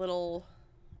like a little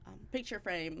picture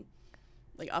frame,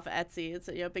 like off of Etsy. It's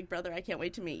Big Brother, I can't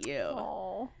wait to meet you.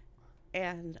 Oh.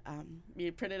 And we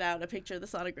printed out a picture of the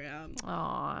sonogram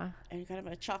Aw. and kind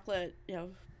of a chocolate,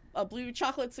 a blue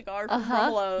chocolate cigar from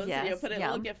Romelo's, and Yes, put it in a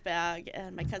little yum. gift bag.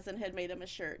 And my cousin had made him a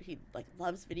shirt. He like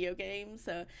loves video games,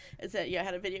 so it said,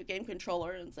 had a video game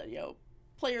controller and said,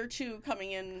 player 2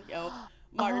 coming in,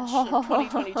 March of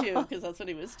 2022, because that's when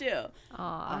he was due.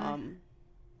 Aw.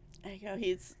 And,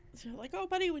 he's like, oh,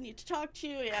 buddy, we need to talk to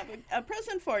you. We have a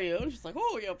present for you. And she's like,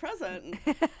 oh, present.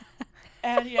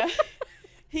 And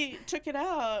he took it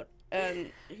out,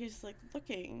 and he's like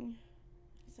looking.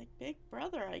 He's like, big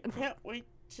brother, I can't wait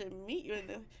to meet you.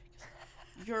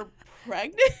 You're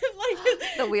pregnant?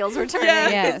 Like The wheels were turning.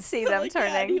 Yes. You could see them Like that.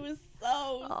 turning. He was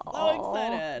so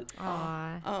excited.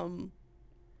 Aw.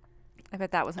 I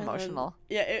bet that was And then- emotional.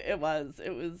 It was.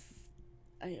 It was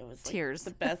like Tears.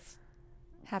 the best.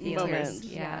 Happy moment. tears.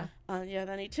 Yeah.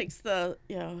 Then he takes the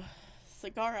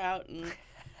cigar out, and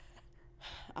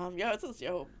it says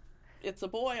it's a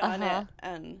boy on it,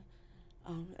 and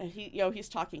he's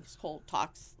talking. Cole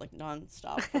talks like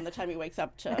nonstop from the time he wakes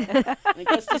up to and he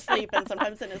goes to sleep, and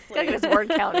sometimes in his Gotta sleep. get his word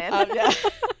count in.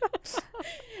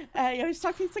 He's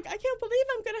talking. He's like, I can't believe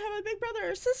I'm gonna have a big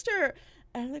brother or sister.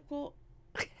 And I'm like, well,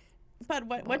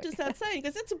 but what does that say? He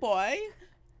goes, it's a boy.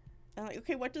 And I'm like,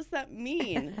 okay, what does that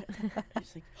mean?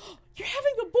 He's like, oh, you're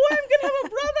having a boy. I'm gonna have a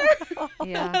brother.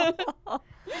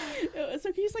 Yeah.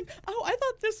 So he's like, oh, I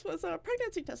thought this was a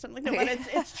pregnancy test. I'm like, no, but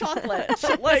it's chocolate.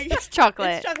 Like It's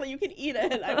chocolate. It's chocolate. You can eat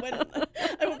it. I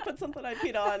would put something I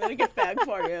peed on in a gift bag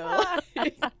for you.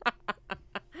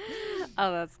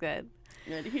 Oh, that's good.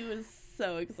 And he was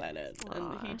so excited,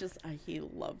 and he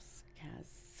loves Kaz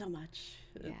so much.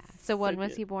 Yeah. It's So when was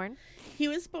cute. he born? He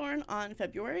was born on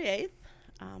February 8th.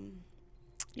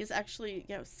 He's actually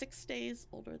 6 days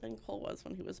older than Cole was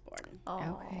when he was born.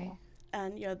 Okay.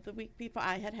 And the week before,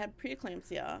 I had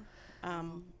preeclampsia,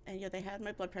 and they had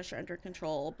my blood pressure under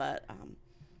control, but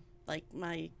like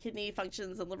my kidney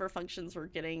functions and liver functions were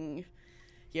getting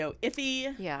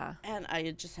iffy. Yeah. And I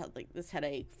had just had like this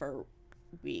headache for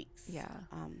weeks. Yeah.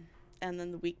 And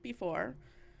then the week before,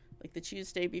 like the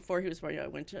Tuesday before he was born, I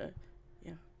went to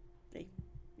they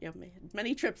made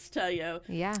many trips to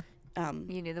Yeah.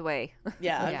 You knew the way.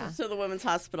 Yeah. to the women's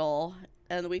hospital.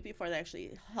 And the week before, they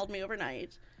actually held me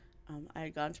overnight. I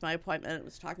had gone to my appointment. It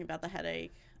was talking about the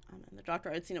headache. And the doctor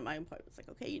I had seen at my appointment was like,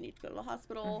 okay, you need to go to the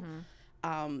hospital.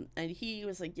 And he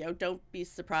was like, don't be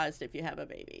surprised if you have a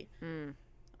baby.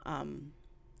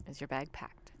 Is your bag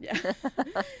packed? Yeah.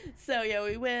 So,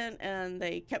 we went, and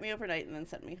they kept me overnight and then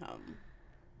sent me home.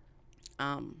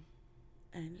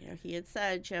 And, he had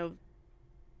said,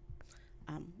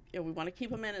 we want to keep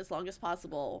him in as long as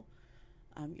possible.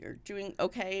 You're doing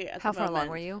okay at How the far moment. along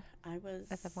were you? I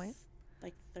was at that point?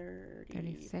 like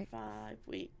 36? 35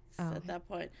 weeks Oh, at okay. that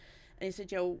point. And he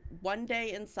said, 1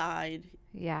 day inside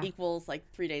Yeah. equals like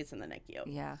 3 days in the NICU.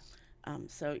 Yeah.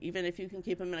 So even if you can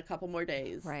keep him in a couple more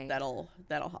days, Right. that'll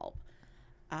help.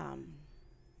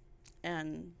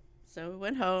 And so we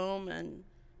went home, and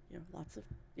lots of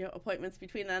appointments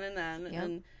between then and then, Yep.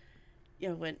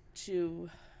 and went to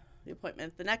the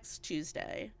appointment the next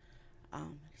Tuesday.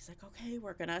 He's like, okay,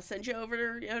 we're gonna send you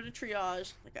over to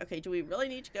triage. Like, okay, do we really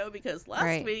need to go? Because last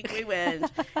Right. week we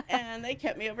went, and they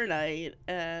kept me overnight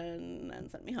and then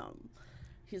sent me home.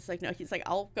 He's like, no. He's like,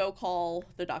 I'll go call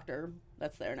the doctor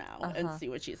that's there now and see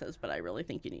what she says. But I really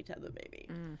think you need to have the baby.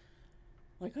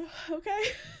 Like, oh, okay.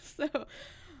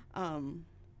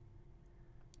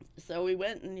 So we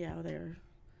went, and they're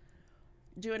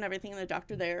doing everything. And the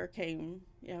doctor there came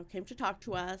to talk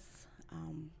to us.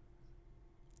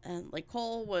 And like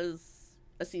Cole was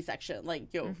a C-section.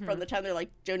 Like, from the time they're like,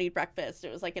 don't eat breakfast,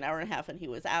 it was like an hour and a half, and he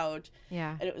was out.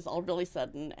 Yeah. And it was all really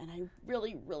sudden, and I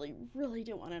really, really, really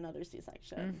didn't want another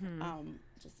C-section.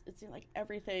 It seemed like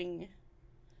everything,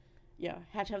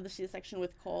 had to have the C-section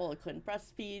with Cole. I couldn't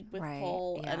breastfeed with Right,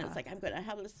 Cole, and yeah. it's like, I'm gonna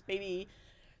have this baby,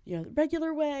 the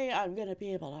regular way. I'm gonna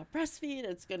be able to breastfeed.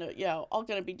 It's gonna, all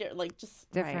gonna be like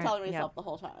just Different. telling myself the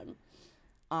whole time.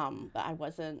 But I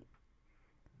wasn't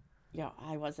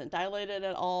dilated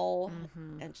at all,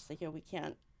 and just like, we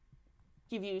can't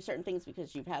give you certain things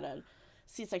because you've had a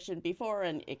C-section before,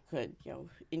 and it could,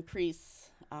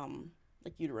 increase,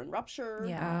 like uterine rupture.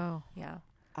 Yeah. Oh. Yeah.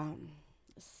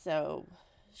 So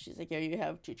she's like, you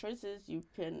have 2 choices. You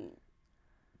can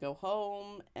go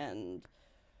home and,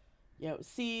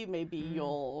 see, maybe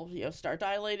you'll, start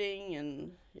dilating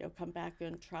and, come back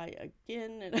and try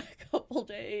again in a couple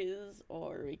days,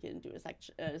 or we can do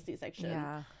a C-section.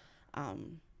 Yeah.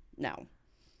 No.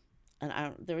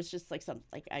 And there was just like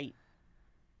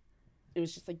it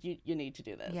was just like, you need to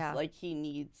do this. Yeah. Like, he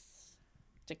needs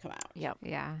to come out. Yep.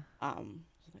 Yeah. So I'm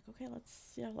like, okay,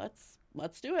 let's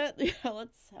do it.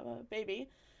 Let's have a baby.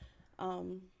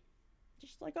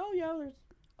 She's like, oh yeah, there's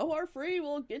OR free.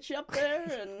 We'll get you up there.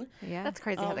 And Yeah. That's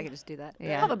crazy how they can just do that.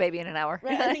 Yeah. Have a baby in an hour.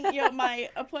 right, I think, my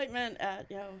appointment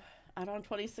at, out on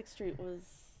 26th Street was,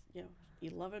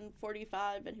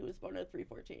 11:45, and he was born at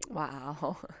 3:14.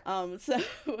 Wow. So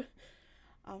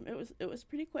it was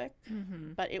pretty quick,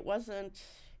 Mm-hmm. but it wasn't,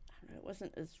 I don't know, it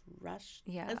wasn't as rushed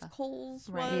Yeah. as Cole's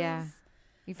Right. was. Yeah.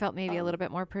 You felt maybe a little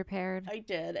bit more prepared. I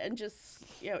did, and just,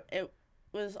 it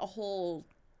was a whole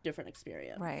different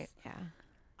experience. Right. Yeah.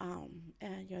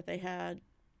 And they had,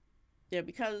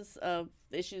 because of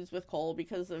issues with Cole,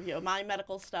 because of my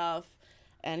medical stuff,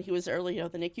 and he was early. The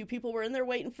NICU people were in there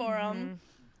waiting for him.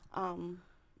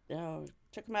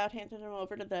 Took him out, handed him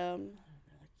over to them.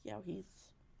 They're like,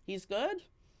 he's good.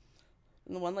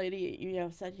 And the one lady,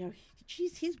 said,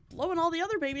 geez, he's blowing all the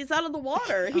other babies out of the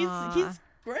water. He's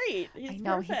great. He's I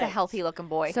know. perfect. He's a healthy looking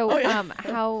boy. So, Oh, yeah.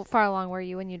 how far along were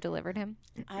you when you delivered him?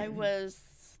 I was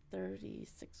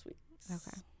 36 weeks.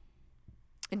 Okay.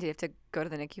 And did you have to go to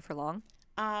the NICU for long?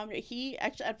 He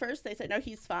actually, at first they said, no,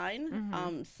 he's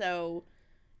fine. So,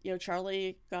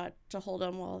 Charlie got to hold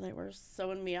him while they were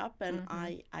sewing me up, and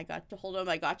I got to hold him.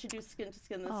 I got to do skin to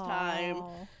skin this time.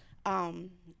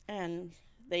 And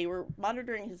they were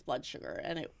monitoring his blood sugar,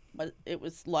 and it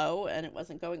was low, and it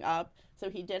wasn't going up. So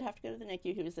he did have to go to the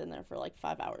NICU. He was in there for like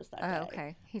 5 hours that day. Oh,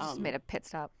 okay. He just made a pit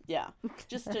stop. Yeah,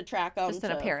 just to track him. Just an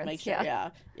to appearance, Make sure, yeah.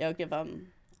 give him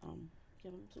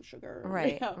some sugar.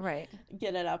 Right. Right.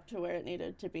 Get it up to where it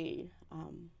needed to be.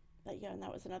 But and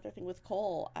that was another thing with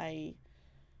Cole.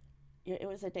 It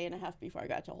was a day and a half before I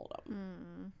got to hold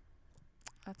him.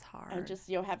 That's hard. And just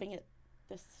having it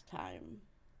this time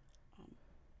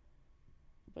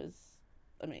was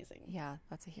amazing. Yeah,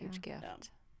 that's a huge gift.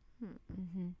 Yeah.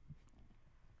 Mm-hmm.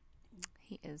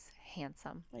 He is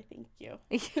handsome. I thank you.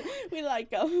 We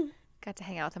like him. Got to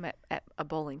hang out with him at a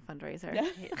bowling fundraiser.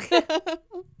 Yeah.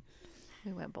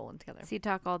 We went bowling together. So you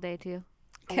talk all day too?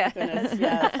 Oh my goodness,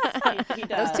 yes, he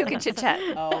does. Those two can chit chat.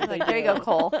 Oh, Like, there you go,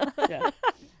 Cole. Yeah.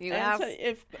 You And have so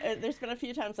if there's been a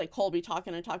few times like Cole be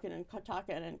talking, and Cass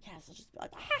will just be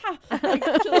like,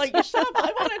 she'll like, shut up,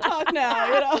 I want to talk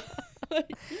now,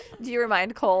 Do you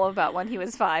remind Cole about when he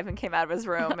was 5 and came out of his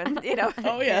room and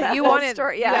Oh yeah. that You whole wanted-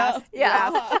 story? Yeah.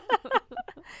 Yeah.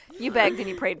 You begged and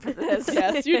you prayed for this.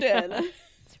 Yes, you did.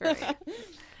 That's right.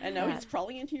 And now he's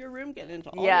crawling into your room, getting into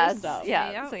all your Yes. stuff.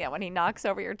 Yeah. Yeah. So when he knocks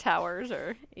over your towers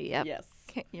or Yep. Yes.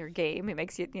 your game, he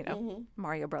makes you, Mhm.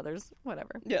 Mario Brothers,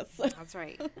 whatever. Yes. That's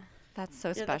right. That's so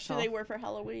Yeah, that's who special. they were for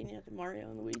Halloween. Yeah, the Mario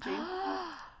and Luigi.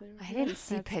 I didn't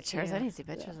see That's pictures. I cute. didn't see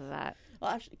pictures of that.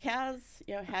 Well, actually, Kaz,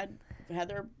 had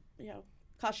their,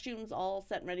 costumes all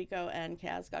set and ready to go, and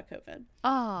Kaz got COVID.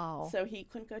 Oh. So he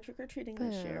couldn't go trick-or-treating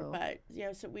this year. Boo.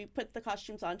 But, so we put the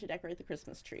costumes on to decorate the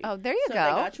Christmas tree. Oh, there you so go. they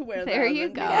got to wear There them you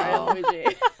and be go. Mario and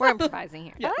Luigi. We're improvising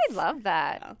here. Yes. I love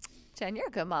that. Yeah. Jen, you're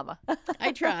a good mama.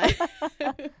 I try.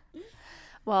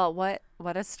 Well, what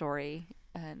a story,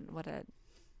 and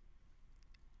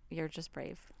you're just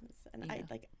brave. And Yeah. I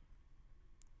like,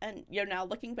 and now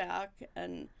looking back,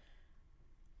 and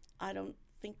I don't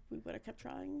think we would have kept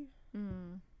trying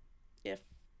if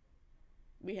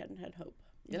we hadn't had hope.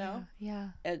 You know, Yeah.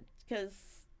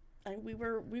 because we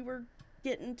were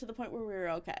getting to the point where we were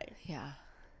okay. Yeah.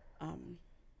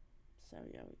 So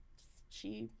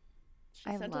she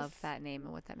I sent love us, that name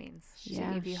and what that means. She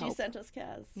Yeah. gave you She hope. sent us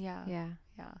Kaz. Yeah. Yeah.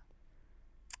 Yeah.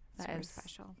 It's That very is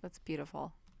special. That's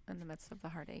beautiful in the midst of the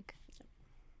heartache.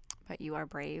 But you are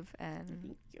brave, and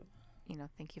Thank you.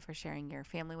 thank you for sharing your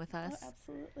family with Oh, us.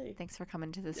 absolutely. Thanks for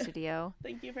coming to the studio.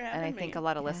 Thank you for And having I me. think a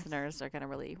lot of Yes. listeners are going to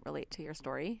really relate to your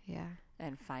story Yeah.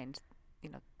 and find,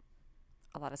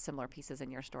 a lot of similar pieces in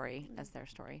your story as their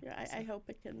story. Yeah, I hope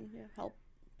it can help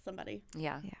somebody.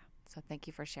 Yeah. Yeah. So thank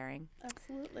you for sharing.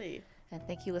 Absolutely. And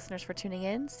thank you, listeners, for tuning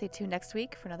in. Stay tuned next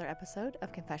week for another episode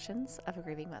of Confessions of a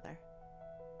Grieving Mother.